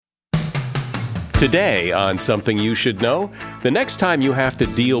Today on Something You Should Know, the next time you have to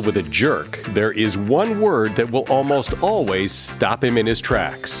deal with a jerk, there is one word that will almost always stop him in his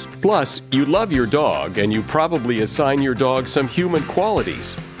tracks. Plus, you love your dog, and you probably assign your dog some human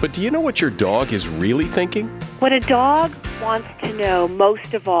qualities. But do you know what your dog is really thinking? What a dog wants to know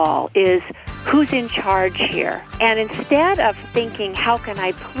most of all is who's in charge here. And instead of thinking, how can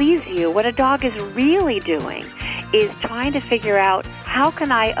I please you, what a dog is really doing is trying to figure out, how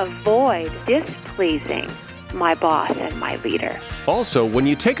can I avoid displeasing my boss and my leader? Also, when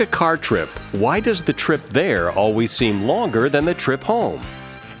you take a car trip, why does the trip there always seem longer than the trip home?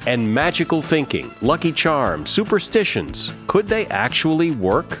 And magical thinking, lucky charms, superstitions, could they actually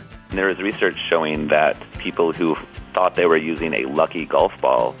work? There is research showing that people who thought they were using a lucky golf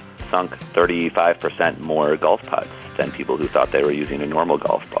ball sunk 35% more golf putts than people who thought they were using a normal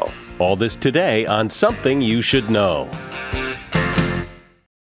golf ball. All this today on Something You Should Know.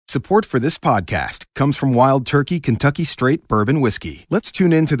 Support for this podcast comes from Wild Turkey Kentucky Straight Bourbon Whiskey. Let's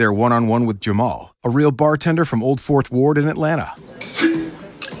tune in to their one-on-one with Jamal, a real bartender from Old Fourth Ward in Atlanta.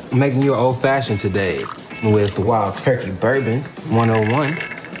 I'm making you an old-fashioned today with the Wild Turkey Bourbon 101.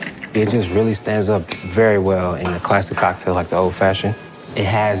 It just really stands up very well in a classic cocktail like the old-fashioned. It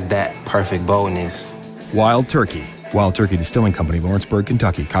has that perfect boldness. Wild Turkey. Wild Turkey Distilling Company, Lawrenceburg,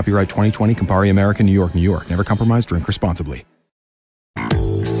 Kentucky. Copyright 2020, Campari American, New York, New York. Never compromise, drink responsibly.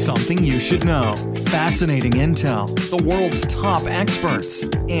 Something you should know. Fascinating intel, the world's top experts,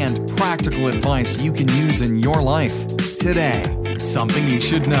 and practical advice you can use in your life. Today, Something You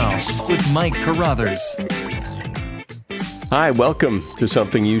Should Know with Mike Carruthers. Hi, welcome to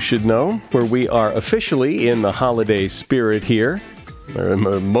Something You Should Know, where we are officially in the holiday spirit here. Or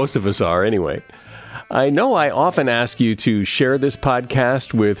most of us are, anyway. I know I often ask you to share this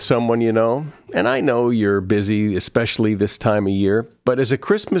podcast with someone you know, and I know you're busy, especially this time of year, but as a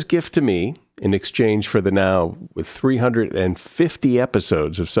Christmas gift to me, in exchange for the now with 350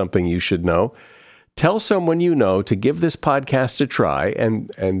 episodes of Something You Should Know, tell someone you know to give this podcast a try,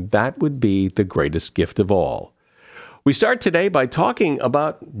 and that would be the greatest gift of all. We start today by talking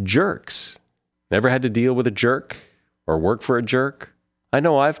about jerks. Never had to deal with a jerk or work for a jerk? I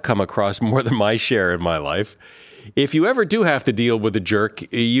know I've come across more than my share in my life. If you ever do have to deal with a jerk,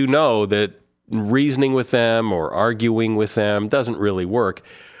 you know that reasoning with them or arguing with them doesn't really work.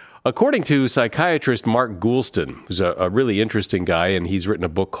 According to psychiatrist Mark Goulston, who's a really interesting guy, and he's written a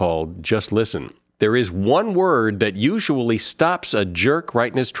book called Just Listen, there is one word that usually stops a jerk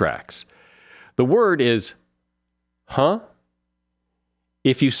right in his tracks. The word is, huh?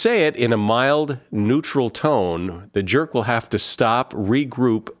 If you say it in a mild, neutral tone, the jerk will have to stop,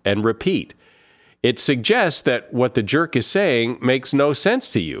 regroup, and repeat. It suggests that what the jerk is saying makes no sense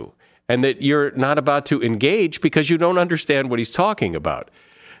to you, and that you're not about to engage because you don't understand what he's talking about.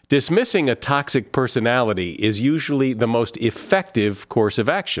 Dismissing a toxic personality is usually the most effective course of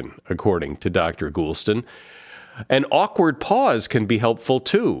action, according to Dr. Goulston. An awkward pause can be helpful,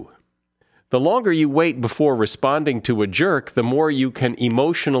 too. The longer you wait before responding to a jerk, the more you can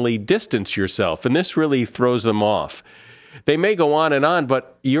emotionally distance yourself, and this really throws them off. They may go on,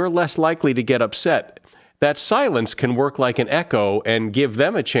 but you're less likely to get upset. That silence can work like an echo and give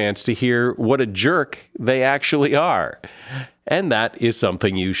them a chance to hear what a jerk they actually are. And that is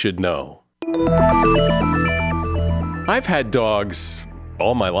something you should know. I've had dogs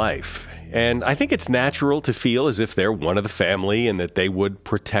all my life. And I think it's natural to feel as if they're one of the family and that they would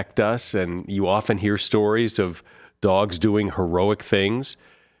protect us. And you often hear stories of dogs doing heroic things.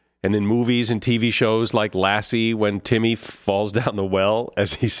 And in movies and TV shows like Lassie, when Timmy falls down the well,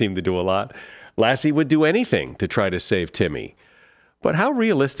 as he seemed to do a lot, Lassie would do anything to try to save Timmy. But how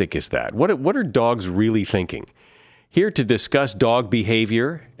realistic is that? What are dogs really thinking? Here to discuss dog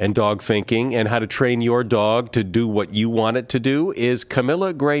behavior and dog thinking and how to train your dog to do what you want it to do is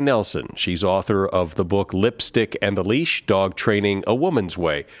Camilla Gray Nelson. She's author of the book Lipstick and the Leash, Dog Training a Woman's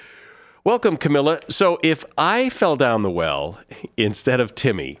Way. Welcome, Camilla. So if I fell down the well instead of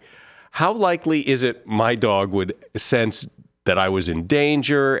Timmy, how likely is it my dog would sense that I was in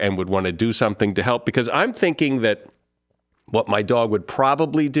danger and would want to do something to help? Because I'm thinking that what my dog would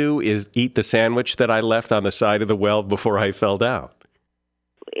probably do is eat the sandwich that I left on the side of the well before I fell down.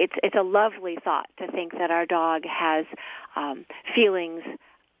 It's a lovely thought to think that our dog has feelings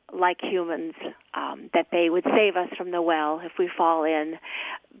like humans, that they would save us from the well if we fall in.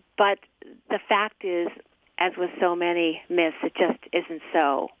 But the fact is, as with so many myths, it just isn't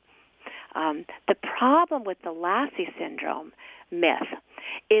so. The problem with the Lassie syndrome myth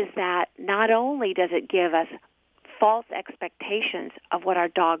is that not only does it give us false expectations of what our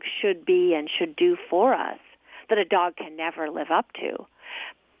dog should be and should do for us, that a dog can never live up to,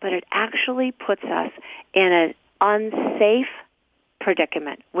 but it actually puts us in an unsafe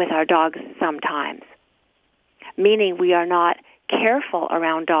predicament with our dogs sometimes, meaning we are not careful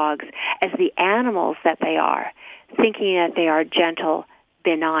around dogs as the animals that they are, thinking that they are gentle,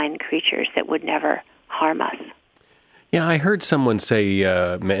 benign creatures that would never harm us. Yeah, I heard someone say,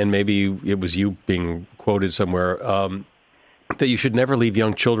 and maybe it was you being quoted somewhere, that you should never leave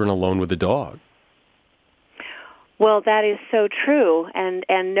young children alone with a dog. Well, that is so true,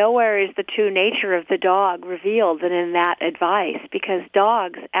 and nowhere is the true nature of the dog revealed than in that advice, because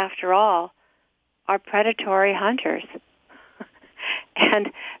dogs, after all, are predatory hunters.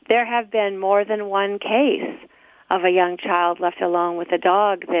 And there have been more than one case of a young child left alone with a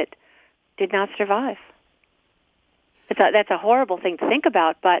dog that did not survive. That's a horrible thing to think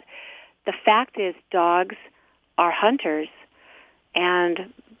about, but the fact is dogs are hunters,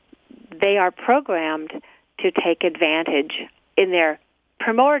 and they are programmed to take advantage in their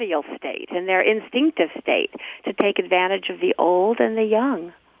primordial state, in their instinctive state, to take advantage of the old and the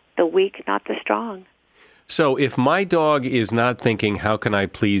young, the weak, not the strong. So if my dog is not thinking, how can I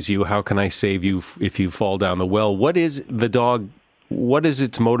please you, how can I save you if you fall down the well, what is the dog, what is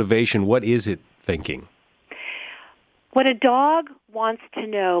its motivation, what is it thinking? What a dog wants to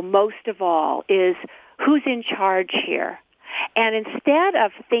know most of all is who's in charge here. And instead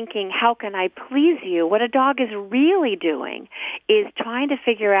of thinking, how can I please you, what a dog is really doing is trying to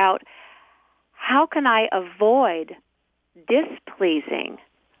figure out, how can I avoid displeasing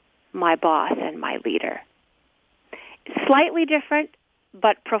my boss and my leader? Slightly different,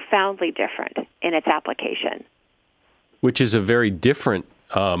 but profoundly different in its application. Which is a very different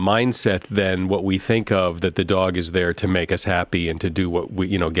mindset than what we think of, that the dog is there to make us happy and to do what we,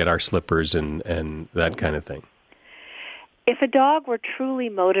 get our slippers and that kind of thing. If a dog were truly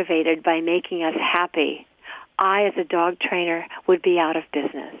motivated by making us happy, I, as a dog trainer, would be out of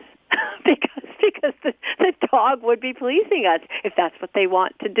business because the dog would be pleasing us. If that's what they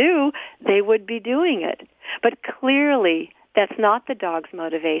want to do, they would be doing it. But clearly, that's not the dog's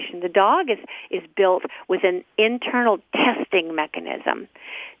motivation. The dog is built with an internal testing mechanism,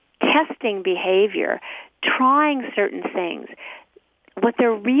 testing behavior, trying certain things. What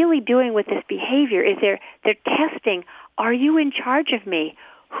they're really doing with this behavior is they're testing, are you in charge of me?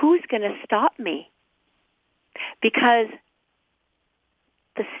 Who's going to stop me? Because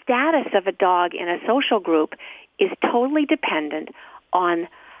the status of a dog in a social group is totally dependent on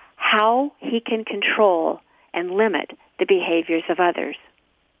how he can control and limit the behaviors of others.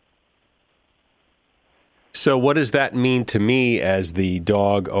 So what does that mean to me as the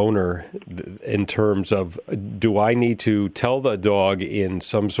dog owner in terms of, do I need to tell the dog in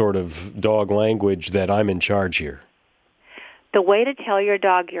some sort of dog language that I'm in charge here? The way to tell your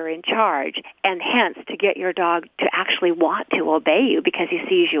dog you're in charge, and hence to get your dog to actually want to obey you because he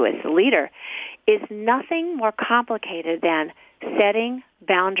sees you as the leader, is nothing more complicated than setting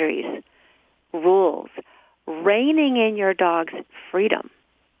boundaries, rules, reining in your dog's freedom.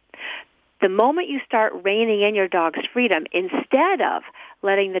 The moment you start reining in your dog's freedom, instead of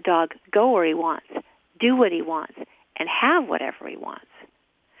letting the dog go where he wants, do what he wants, and have whatever he wants,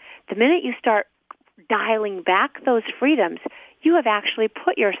 the minute you start dialing back those freedoms, you have actually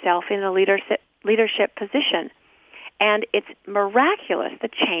put yourself in a leadership position. And it's miraculous, the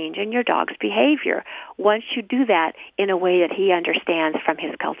change in your dog's behavior, once you do that in a way that he understands from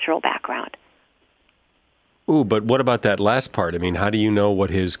his cultural background. Ooh, but what about that last part? I mean, how do you know what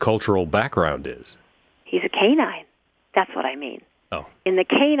his cultural background is? He's a canine. That's what I mean. Oh. In the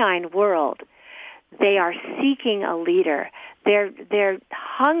canine world, they are seeking a leader. They're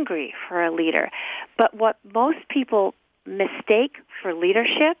hungry for a leader. But what most people mistake for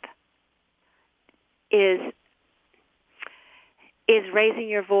leadership is raising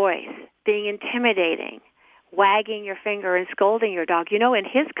your voice, being intimidating, wagging your finger and scolding your dog. In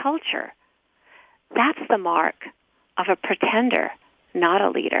his culture, that's the mark of a pretender, not a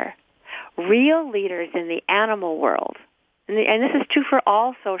leader. Real leaders in the animal world, and this is true for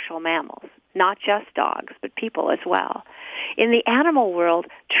all social mammals, not just dogs, but people as well. In the animal world,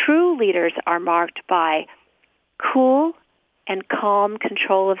 true leaders are marked by cool and calm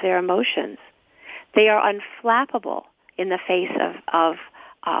control of their emotions. They are unflappable in the face of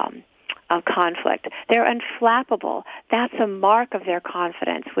conflict. They're unflappable. That's a mark of their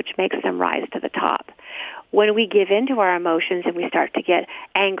confidence, which makes them rise to the top. When we give in to our emotions and we start to get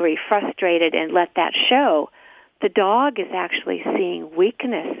angry, frustrated, and let that show, the dog is actually seeing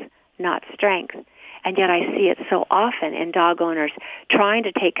weakness, not strength. And yet I see it so often in dog owners trying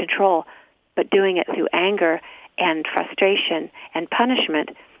to take control, but doing it through anger and frustration and punishment,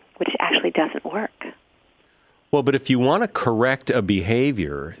 which actually doesn't work. Well, but if you want to correct a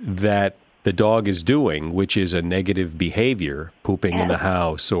behavior that the dog is doing, which is a negative behavior, pooping in the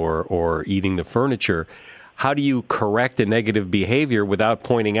house or eating the furniture, how do you correct a negative behavior without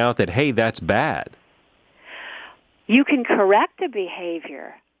pointing out that, hey, that's bad? You can correct a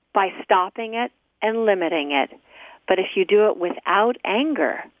behavior by stopping it and limiting it. But if you do it without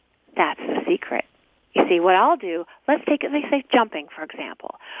anger, that's the secret. You see, what I'll do, let's say jumping, for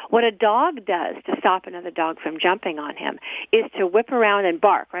example. What a dog does to stop another dog from jumping on him is to whip around and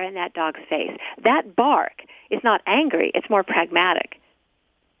bark right in that dog's face. That bark is not angry, it's more pragmatic.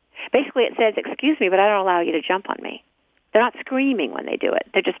 Basically, it says, excuse me, but I don't allow you to jump on me. They're not screaming when they do it.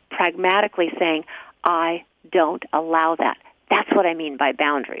 They're just pragmatically saying, I don't allow that. That's what I mean by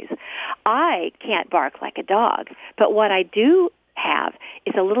boundaries. I can't bark like a dog, but what I do have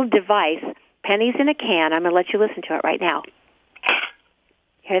is a little device, pennies in a can. I'm going to let you listen to it right now.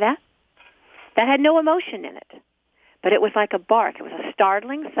 Hear that? That had no emotion in it, but it was like a bark. It was a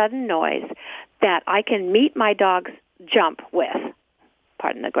startling, sudden noise that I can meet my dog's jump with,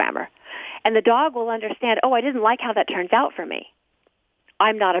 pardon the grammar, and the dog will understand, oh, I didn't like how that turns out for me.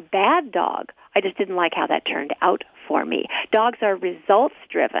 I'm not a bad dog. I just didn't like how that turned out for me. Dogs are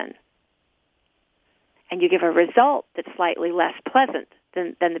results-driven, and you give a result that's slightly less pleasant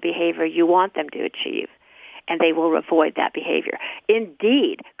than the behavior you want them to achieve, and they will avoid that behavior.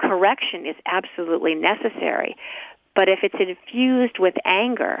 Indeed, correction is absolutely necessary, but if it's infused with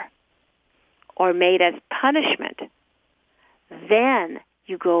anger or made as punishment, then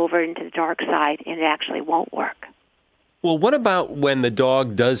you go over into the dark side, and it actually won't work. Well, what about when the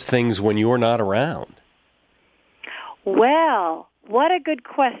dog does things when you're not around? Well, what a good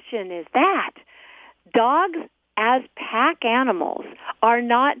question is that. Dogs, as pack animals, are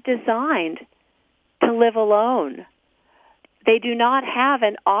not designed to live alone. They do not have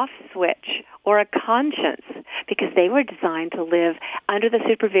an off switch or a conscience because they were designed to live under the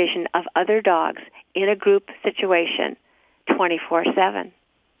supervision of other dogs in a group situation 24/7.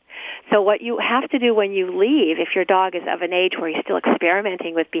 So what you have to do when you leave, if your dog is of an age where he's still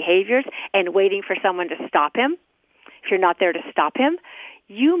experimenting with behaviors and waiting for someone to stop him, if you're not there to stop him,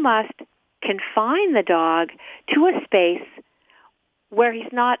 you must confine the dog to a space where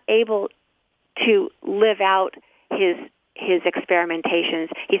he's not able to live out his experimentations.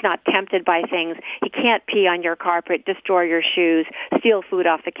 He's not tempted by things. He can't pee on your carpet, destroy your shoes, steal food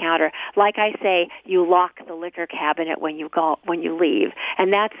off the counter. Like I say, you lock the liquor cabinet when you leave.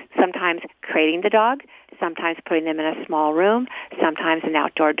 And that's sometimes crating the dog, sometimes putting them in a small room, sometimes an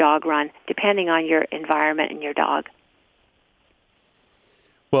outdoor dog run, depending on your environment and your dog.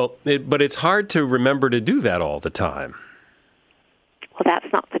 Well, but it's hard to remember to do that all the time. Well,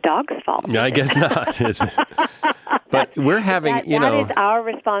 that's not the dog's fault. I guess not, is it? But we're having, that is our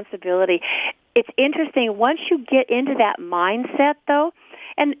responsibility. It's interesting, once you get into that mindset, though,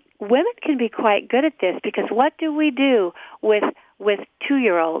 and women can be quite good at this, because what do we do with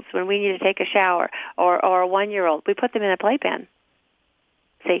 2-year-olds when we need to take a shower, or a 1-year-old? We put them in a playpen.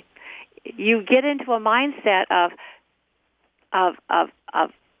 See, you get into a mindset of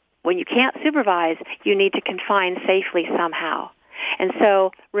when you can't supervise, you need to confine safely somehow. And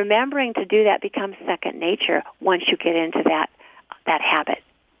so remembering to do that becomes second nature once you get into that habit.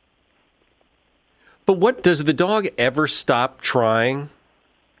 But what, does the dog ever stop trying?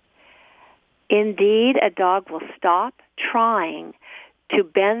 Indeed, a dog will stop trying to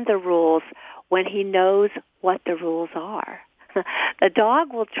bend the rules when he knows what the rules are. The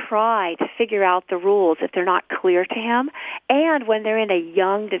dog will try to figure out the rules if they're not clear to him, and when they're in a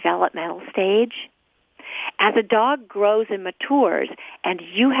young developmental stage. As a dog grows and matures, and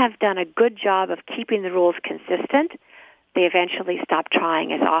you have done a good job of keeping the rules consistent, they eventually stop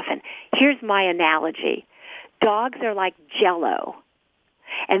trying as often. Here's my analogy. Dogs are like Jell-O,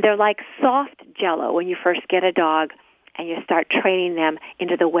 and they're like soft Jell-O when you first get a dog and you start training them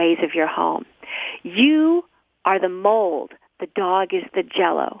into the ways of your home. You are the mold. The dog is the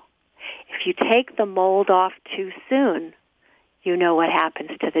Jell-O. If you take the mold off too soon, you know what happens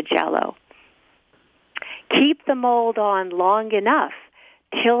to the Jell-O. Keep the mold on long enough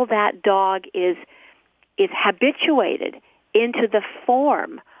till that dog is habituated into the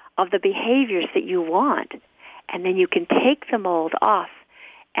form of the behaviors that you want, and then you can take the mold off,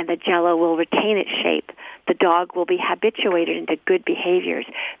 and the Jell-O will retain its shape. The dog will be habituated into good behaviors.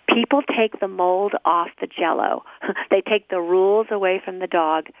 People take the mold off the Jell-O. They take the rules away from the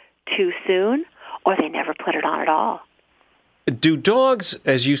dog too soon, or they never put it on at all. Do dogs,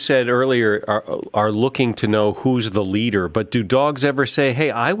 as you said earlier, are looking to know who's the leader, but do dogs ever say, hey,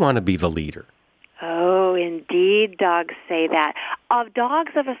 I want to be the leader? Oh, indeed breed dogs say that. Of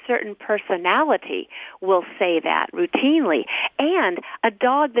dogs of a certain personality will say that routinely. And a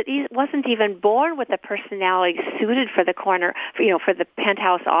dog that wasn't even born with a personality suited for the for the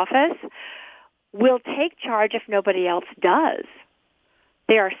penthouse office will take charge if nobody else does.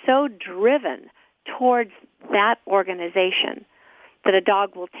 They are so driven towards that organization that a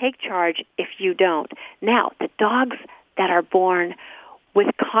dog will take charge if you don't. Now, the dogs that are born with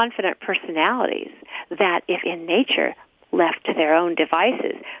confident personalities that, if in nature left to their own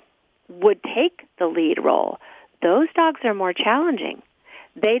devices, would take the lead role, those dogs are more challenging.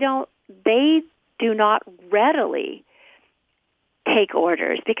 They do not readily take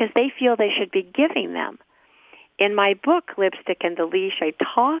orders because they feel they should be giving them. In my book, Lipstick and the Leash, I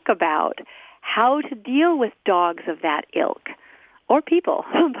talk about how to deal with dogs of that ilk, or people,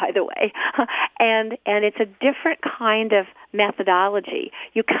 by the way. And it's a different kind of methodology.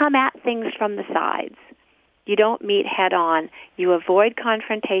 You come at things from the sides. You don't meet head on. You avoid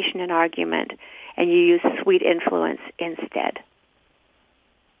confrontation and argument, and you use sweet influence instead.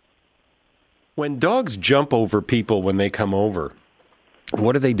 When dogs jump over people when they come over,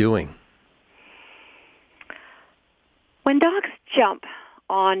 what are they doing? When dogs jump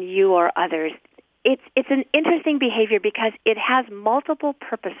on you or others, it's an interesting behavior because it has multiple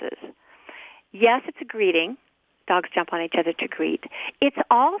purposes. Yes, it's a greeting. Dogs jump on each other to greet. It's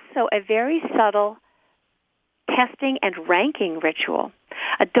also a very subtle testing and ranking ritual.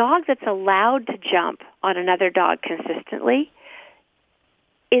 A dog that's allowed to jump on another dog consistently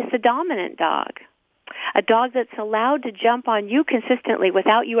is the dominant dog. A dog that's allowed to jump on you consistently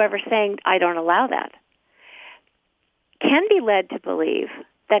without you ever saying, I don't allow that, can be led to believe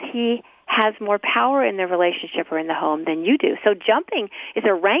that he has more power in the relationship or in the home than you do. So jumping is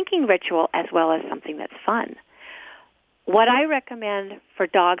a ranking ritual as well as something that's fun. What I recommend for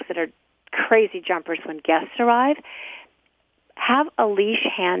dogs that are crazy jumpers when guests arrive, have a leash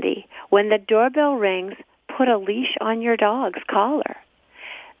handy. When the doorbell rings, put a leash on your dog's collar.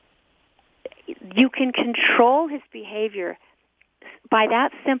 You can control his behavior by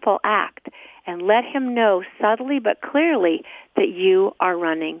that simple act and let him know subtly but clearly that you are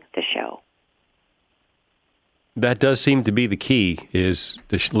running the show. That does seem to be the key, is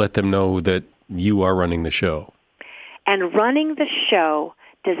to let them know that you are running the show. And running the show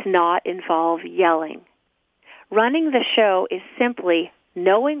does not involve yelling. Running the show is simply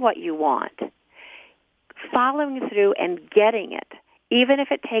knowing what you want, following through and getting it, even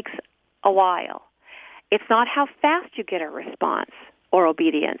if it takes a while. It's not how fast you get a response or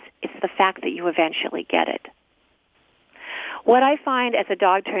obedience. It's the fact that you eventually get it. What I find as a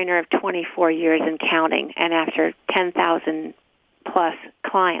dog trainer of 24 years and counting, and after 10,000 plus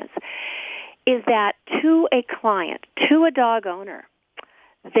clients, is that to a client, to a dog owner,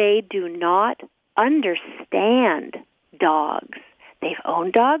 they do not understand dogs. They've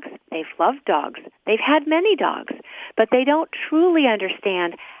owned dogs, they've loved dogs, they've had many dogs, but they don't truly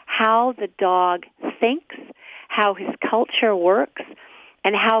understand how the dog thinks, how his culture works,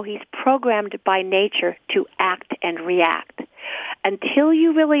 and how he's programmed by nature to act and react. Until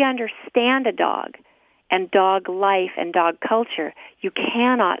you really understand a dog and dog life and dog culture, you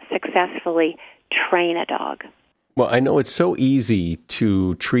cannot successfully train a dog. Well, I know it's so easy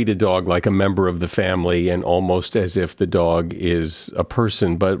to treat a dog like a member of the family and almost as if the dog is a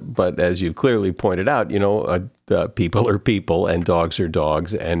person. But as you've clearly pointed out, people are people and dogs are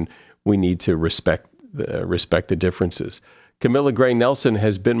dogs, and we need to respect the differences. Camilla Gray Nelson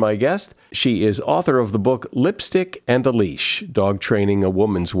has been my guest. She is author of the book Lipstick and the Leash, Dog Training a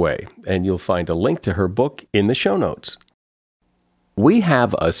Woman's Way, and you'll find a link to her book in the show notes. We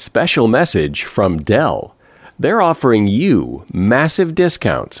have a special message from Dell. They're offering you massive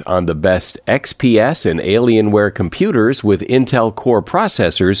discounts on the best XPS and Alienware computers with Intel Core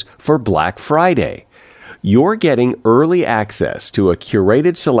processors for Black Friday. You're getting early access to a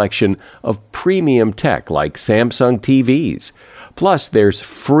curated selection of premium tech like Samsung TVs. Plus, there's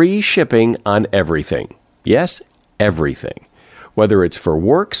free shipping on everything. Yes, everything. Whether it's for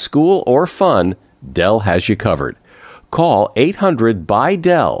work, school, or fun, Dell has you covered. Call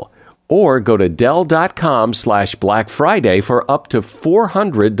 800-BY-DELL or go to Dell.com/Black Friday for up to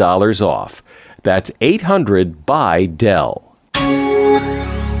 $400 off. That's 800-BY-DELL.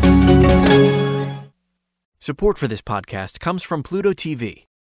 Support for this podcast comes from Pluto TV.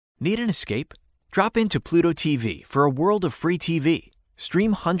 Need an escape? Drop into Pluto TV for a world of free TV.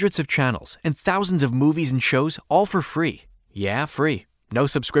 Stream hundreds of channels and thousands of movies and shows all for free. Yeah, free. No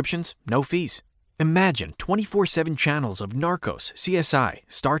subscriptions, no fees. Imagine 24/7 channels of Narcos, CSI,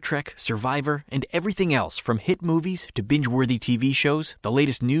 Star Trek, Survivor, and everything else from hit movies to binge-worthy TV shows, the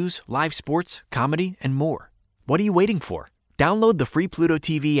latest news, live sports, comedy, and more. What are you waiting for? Download the free Pluto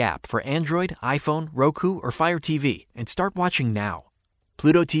TV app for Android, iPhone, Roku, or Fire TV and start watching now.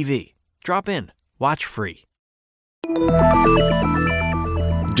 Pluto TV. Drop in. Watch free.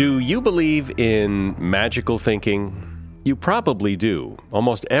 Do you believe in magical thinking? You probably do.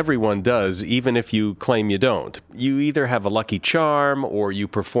 Almost everyone does, even if you claim you don't. You either have a lucky charm, or you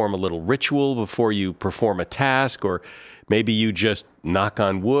perform a little ritual before you perform a task, or maybe you just knock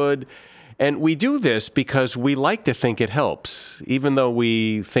on wood. And we do this because we like to think it helps, even though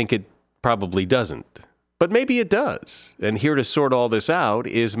we think it probably doesn't. But maybe it does. And here to sort all this out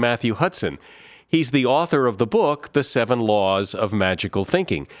is Matthew Hudson. He's the author of the book, The 7 Laws of Magical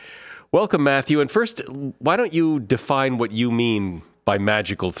Thinking. Welcome, Matthew. And first, why don't you define what you mean by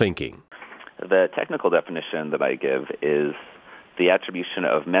magical thinking? The technical definition that I give is the attribution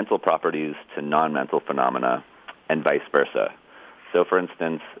of mental properties to non-mental phenomena and vice versa. So, for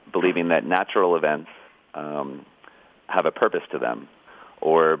instance, believing that natural events have a purpose to them,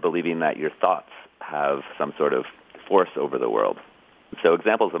 or believing that your thoughts have some sort of force over the world. So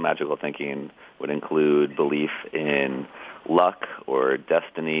examples of magical thinking would include belief in luck or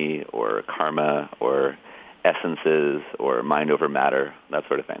destiny or karma or essences or mind over matter, that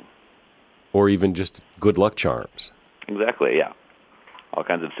sort of thing. Or even just good luck charms. Exactly, yeah. All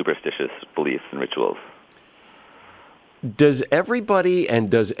kinds of superstitious beliefs and rituals. Does everybody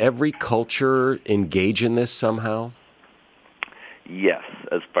and does every culture engage in this somehow? Yes.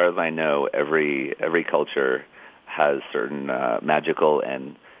 As far as I know, every culture has certain magical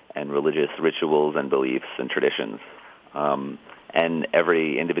and religious rituals and beliefs and traditions. And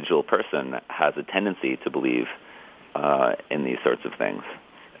every individual person has a tendency to believe in these sorts of things.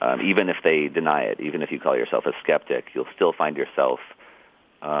 Even if they deny it, even if you call yourself a skeptic, you'll still find yourself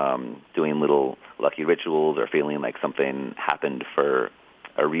doing little lucky rituals or feeling like something happened for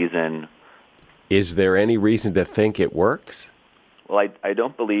a reason. Is there any reason to think it works? Well, I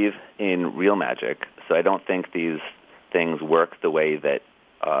don't believe in real magic, so I don't think these things work the way that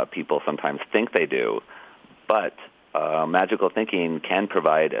people sometimes think they do. But magical thinking can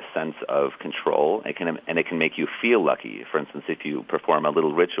provide a sense of control, and it can make you feel lucky. For instance, if you perform a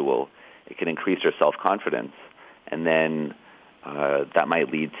little ritual, it can increase your self-confidence, and then that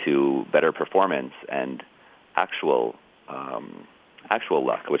might lead to better performance and actual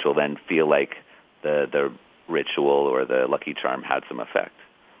luck, which will then feel like the ritual or the lucky charm had some effect.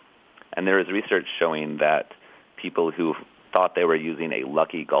 And there is research showing that people who thought they were using a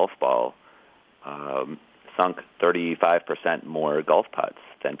lucky golf ball sunk 35% more golf putts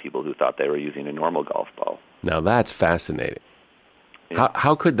than people who thought they were using a normal golf ball. Now that's fascinating. Yeah.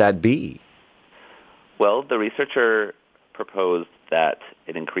 How could that be? Well, the researcher proposed that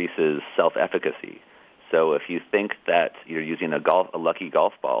it increases self-efficacy. So if you think that you're using a lucky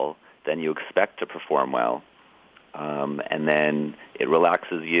golf ball, then you expect to perform well. And then it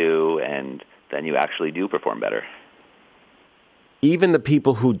relaxes you, and then you actually do perform better. Even the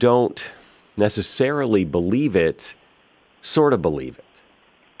people who don't necessarily believe it sort of believe it.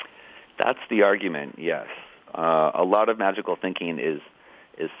 That's the argument, yes. A lot of magical thinking is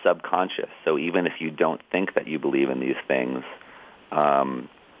subconscious. So even if you don't think that you believe in these things,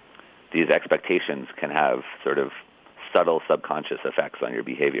 these expectations can have sort of subtle subconscious effects on your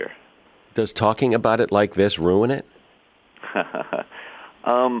behavior. Does talking about it like this ruin it?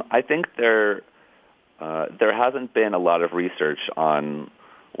 I think there hasn't been a lot of research on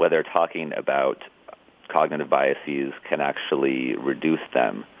whether talking about cognitive biases can actually reduce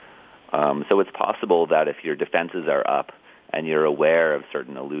them. So it's possible that if your defenses are up and you're aware of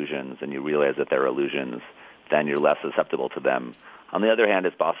certain illusions and you realize that they're illusions, then you're less susceptible to them. On the other hand,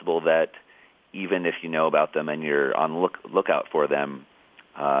 it's possible that even if you know about them and you're on lookout for them,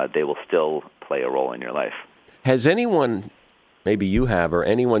 they will still play a role in your life. Has anyone, maybe you have, or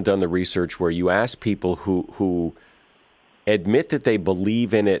anyone done the research where you ask people who admit that they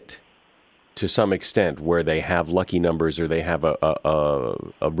believe in it to some extent, where they have lucky numbers or they have a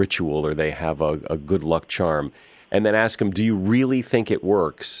ritual or they have a good luck charm, and then ask them, do you really think it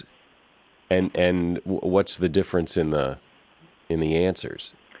works? And what's the difference in the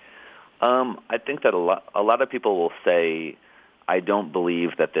answers? I think that a lot of people will say, I don't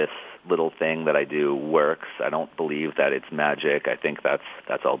believe that this little thing that I do works. I don't believe that it's magic. I think that's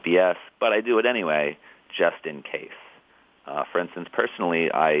all BS, but I do it anyway, just in case. For instance,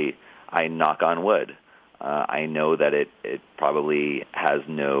 personally, I knock on wood. I know that it probably has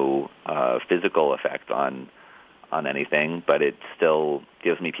no physical effect on anything, but it still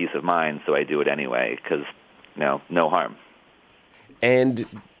gives me peace of mind, so I do it anyway, because no harm. And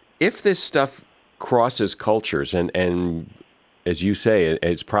if this stuff crosses cultures, and as you say,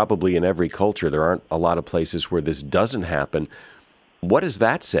 it's probably in every culture. There aren't a lot of places where this doesn't happen. What does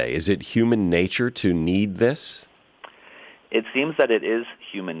that say? Is it human nature to need this? It seems that it is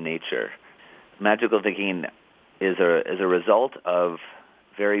human nature. Magical thinking is a result of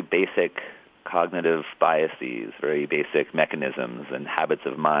very basic cognitive biases, very basic mechanisms and habits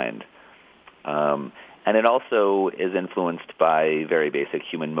of mind. And it also is influenced by very basic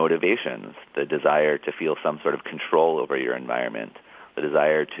human motivations, the desire to feel some sort of control over your environment, the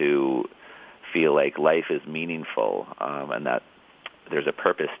desire to feel like life is meaningful, and that there's a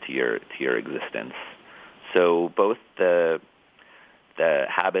purpose to your existence. So both the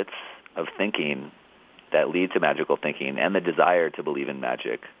habits of thinking that lead to magical thinking and the desire to believe in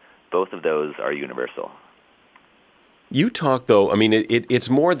magic, both of those are universal. You talk, though, I mean, it's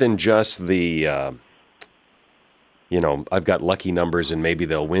more than just the, I've got lucky numbers and maybe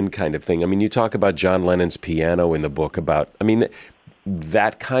they'll win kind of thing. I mean, you talk about John Lennon's piano in the book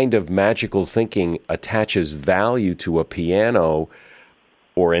that kind of magical thinking attaches value to a piano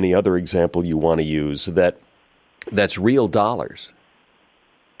or any other example you want to use that's real dollars.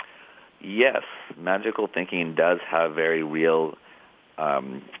 Yes, magical thinking does have very real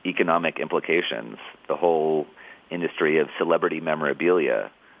economic implications. The whole industry of celebrity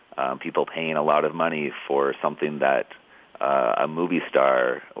memorabilia, people paying a lot of money for something that a movie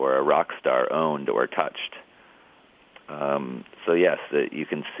star or a rock star owned or touched. So yes, you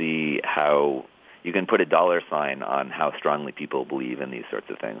can see how you can put a dollar sign on how strongly people believe in these sorts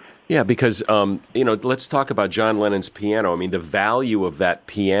of things. Yeah, because, let's talk about John Lennon's piano. I mean, the value of that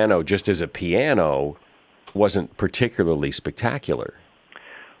piano, just as a piano, wasn't particularly spectacular.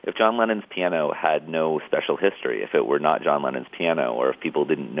 If John Lennon's piano had no special history, if it were not John Lennon's piano, or if people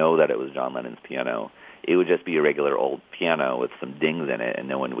didn't know that it was John Lennon's piano, it would just be a regular old piano with some dings in it and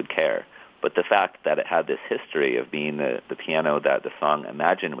no one would care. But the fact that it had this history of being the piano that the song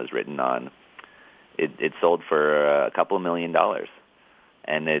Imagine was written on, it sold for a couple $1 million.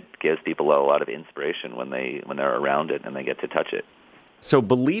 And it gives people a lot of inspiration when they're around it and they get to touch it. So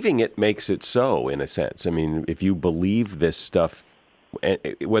believing it makes it so, in a sense. I mean, if you believe this stuff,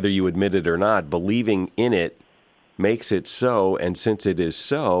 whether you admit it or not, believing in it makes it so, and since it is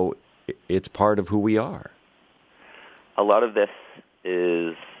so, it's part of who we are. A lot of this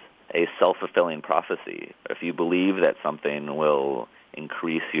is a self-fulfilling prophecy. If you believe that something will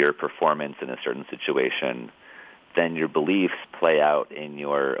increase your performance in a certain situation, then your beliefs play out in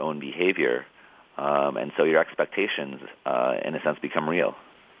your own behavior, and so your expectations, in a sense, become real.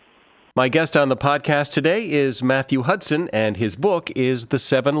 My guest on the podcast today is Matthew Hudson, and his book is The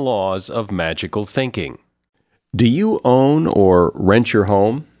 7 Laws of Magical Thinking. Do you own or rent your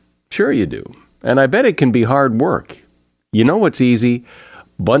home? Sure you do. And I bet it can be hard work. You know what's easy?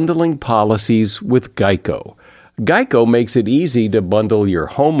 Bundling policies with Geico. Geico makes it easy to bundle your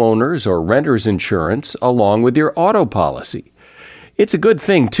homeowner's or renter's insurance along with your auto policy. It's a good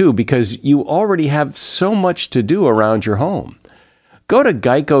thing, too, because you already have so much to do around your home. Go to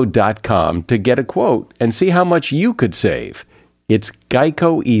geico.com to get a quote and see how much you could save. It's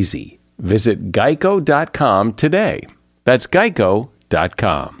Geico Easy. Visit geico.com today. That's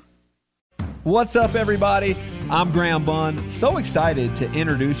geico.com. What's up, everybody? I'm Graham Bunn. So excited to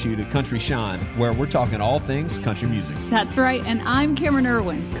introduce you to Country Shine, where we're talking all things country music. That's right, and I'm Cameron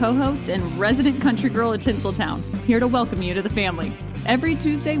Irwin, co-host and resident country girl at Tinseltown, here to welcome you to the family. Every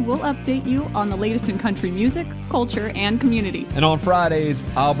Tuesday, we'll update you on the latest in country music, culture, and community. And on Fridays,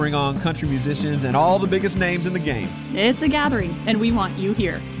 I'll bring on country musicians and all the biggest names in the game. It's a gathering, and we want you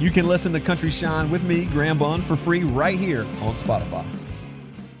here. You can listen to Country Shine with me, Graham Bunn, for free right here on Spotify.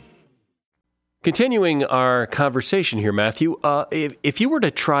 Continuing our conversation here, Matthew, if you were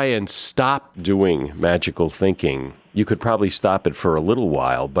to try and stop doing magical thinking, you could probably stop it for a little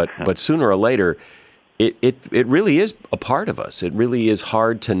while, but sooner or later, it really is a part of us. It really is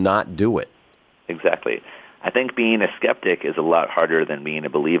hard to not do it. Exactly. I think being a skeptic is a lot harder than being a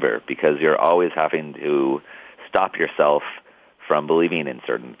believer because you're always having to stop yourself from believing in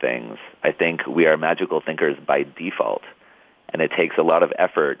certain things. I think we are magical thinkers by default, and it takes a lot of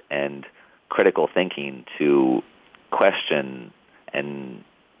effort and critical thinking to question and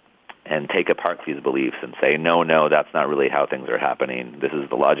take apart these beliefs and say, no, that's not really how things are happening. This is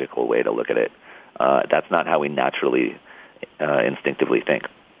the logical way to look at it. That's not how we naturally, instinctively think.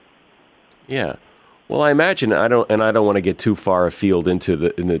 Yeah. Well, I imagine I don't want to get too far afield into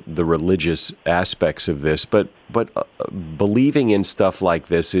the religious aspects of this, but believing in stuff like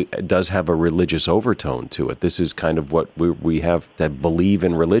this, it does have a religious overtone to it. This is kind of what we have to believe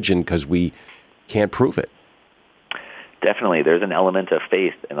in religion because we can't prove it. Definitely, there's an element of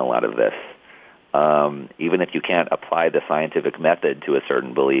faith in a lot of this. Even if you can't apply the scientific method to a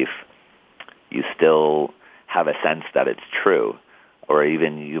certain belief, you still have a sense that it's true, or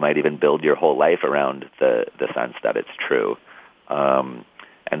even you might even build your whole life around the sense that it's true.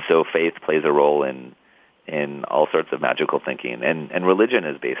 And so faith plays a role in all sorts of magical thinking, and religion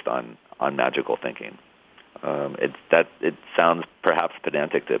is based on magical thinking. It sounds perhaps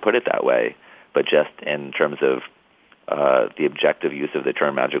pedantic to put it that way, but just in terms of the objective use of the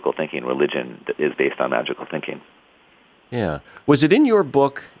term magical thinking, religion is based on magical thinking. Yeah. Was it in your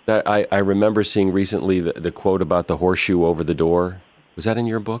book that I remember seeing recently the quote about the horseshoe over the door? Was that in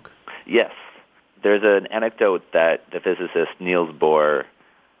your book? Yes. There's an anecdote that the physicist Niels Bohr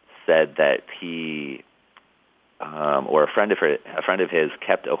said that he or a friend of his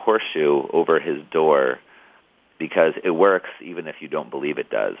kept a horseshoe over his door because it works even if you don't believe it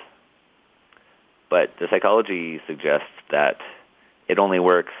does. But the psychology suggests that it only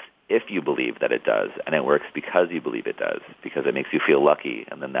works if you believe that it does, and it works because you believe it does, because it makes you feel lucky,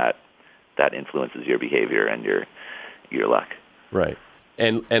 and then that influences your behavior and your luck. Right.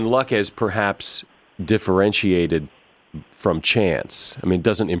 And luck is perhaps differentiated from chance. I mean, it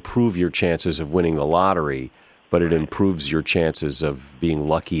doesn't improve your chances of winning the lottery, but it improves your chances of being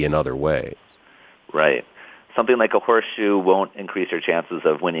lucky in other ways. Right. Something like a horseshoe won't increase your chances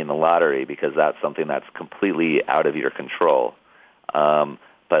of winning the lottery because that's something that's completely out of your control.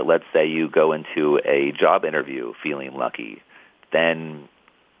 But let's say you go into a job interview feeling lucky, then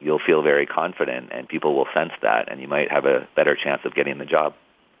you'll feel very confident, and people will sense that, and you might have a better chance of getting the job.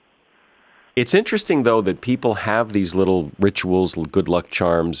 It's interesting, though, that people have these little rituals, good luck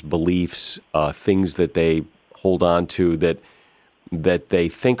charms, beliefs, things that they hold on to that they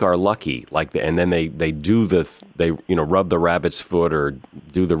think are lucky, and then they rub the rabbit's foot or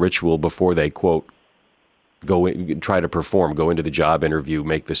do the ritual before they, quote, go into the job interview,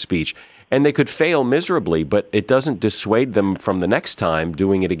 make the speech, and they could fail miserably, but it doesn't dissuade them from the next time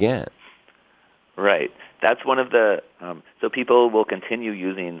doing it again. Right. That's one of the so people will continue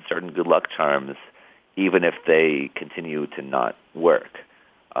using certain good luck charms even if they continue to not work.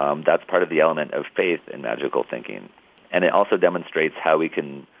 That's part of the element of faith in magical thinking. And it also demonstrates how we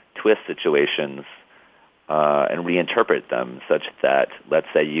can twist situations and reinterpret them such that, let's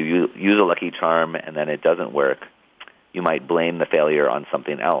say you use a lucky charm and then it doesn't work. You might blame the failure on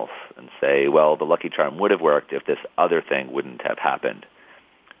something else and say, well, the lucky charm would have worked if this other thing wouldn't have happened.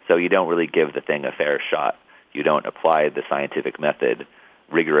 So you don't really give the thing a fair shot. You don't apply the scientific method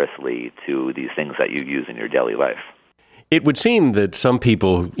rigorously to these things that you use in your daily life. It would seem that some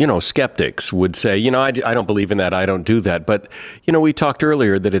people, skeptics would say, I don't believe in that, I don't do that. But, we talked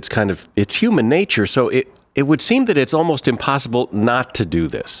earlier that it's human nature. So it would seem that it's almost impossible not to do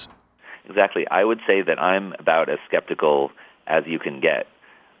this. Exactly. I would say that I'm about as skeptical as you can get,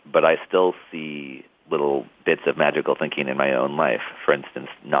 but I still see little bits of magical thinking in my own life. For instance,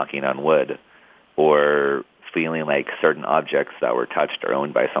 knocking on wood, or feeling like certain objects that were touched or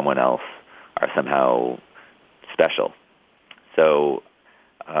owned by someone else are somehow special. So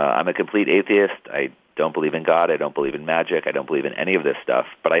I'm a complete atheist. I don't believe in God. I don't believe in magic. I don't believe in any of this stuff,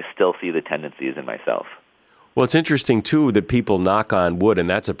 but I still see the tendencies in myself. Well, it's interesting, too, that people knock on wood, and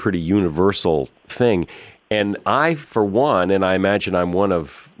that's a pretty universal thing. And I, for one, and I imagine I'm one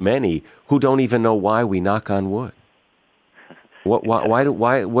of many, who don't even know why we knock on wood.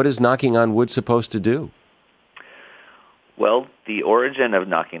 What is knocking on wood supposed to do? Well, the origin of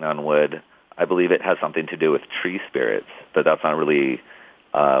knocking on wood, I believe it has something to do with tree spirits, but that's not really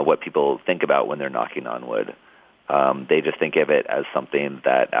what people think about when they're knocking on wood. They just think of it as something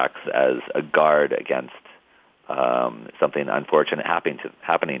that acts as a guard against something unfortunate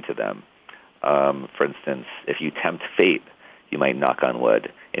happening to them. For instance, if you tempt fate, you might knock on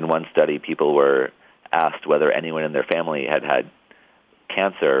wood. In one study, people were asked whether anyone in their family had had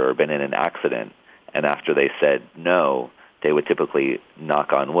cancer or been in an accident, and after they said no, they would typically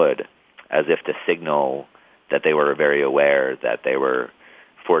knock on wood, as if to signal that they were very aware that they were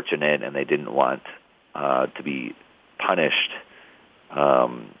fortunate and they didn't want to be punished by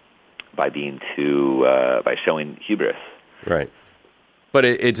showing hubris. Right. But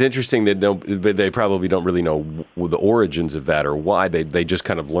it's interesting that they probably don't really know the origins of that or why. They just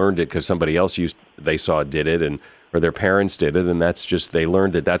kind of learned it because somebody else they saw did it, or their parents did it, and they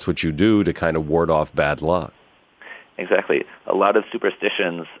learned that that's what you do to kind of ward off bad luck. Exactly. A lot of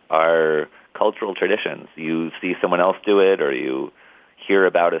superstitions are cultural traditions. You see someone else do it, or you hear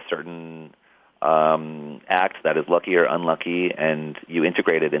about a certain act that is lucky or unlucky, and you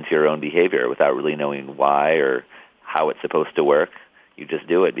integrate it into your own behavior without really knowing why or how it's supposed to work. You just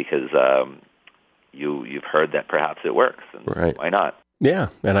do it because you've heard that perhaps it works, and right. Why not? Yeah,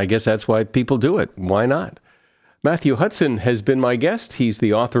 and I guess that's why people do it. Why not? Matthew Hudson has been my guest. He's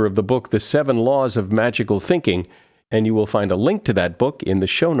the author of the book, The 7 Laws of Magical Thinking, and you will find a link to that book in the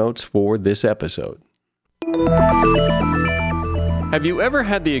show notes for this episode. Have you ever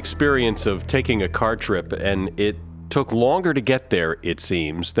had the experience of taking a car trip and it took longer to get there, it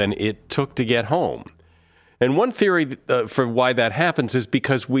seems, than it took to get home? And one theory for why that happens is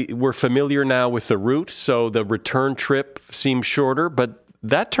because we're familiar now with the route, so the return trip seems shorter, but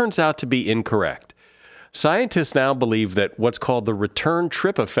that turns out to be incorrect. Scientists now believe that what's called the return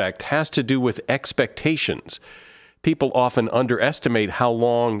trip effect has to do with expectations. People often underestimate how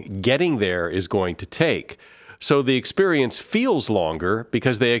long getting there is going to take, so the experience feels longer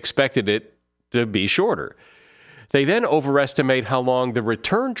because they expected it to be shorter. They then overestimate how long the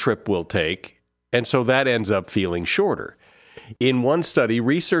return trip will take, and so that ends up feeling shorter. In one study,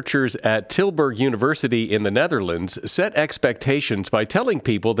 researchers at Tilburg University in the Netherlands set expectations by telling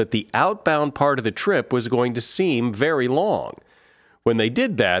people that the outbound part of the trip was going to seem very long. When they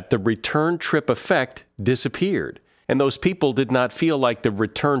did that, the return trip effect disappeared, and those people did not feel like the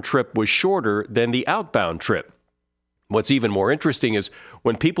return trip was shorter than the outbound trip. What's even more interesting is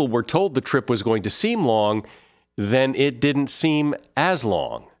when people were told the trip was going to seem long, then it didn't seem as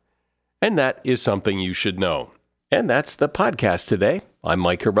long. And that is something you should know. And that's the podcast today. I'm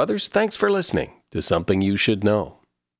Mike Carruthers. Thanks for listening to Something You Should Know.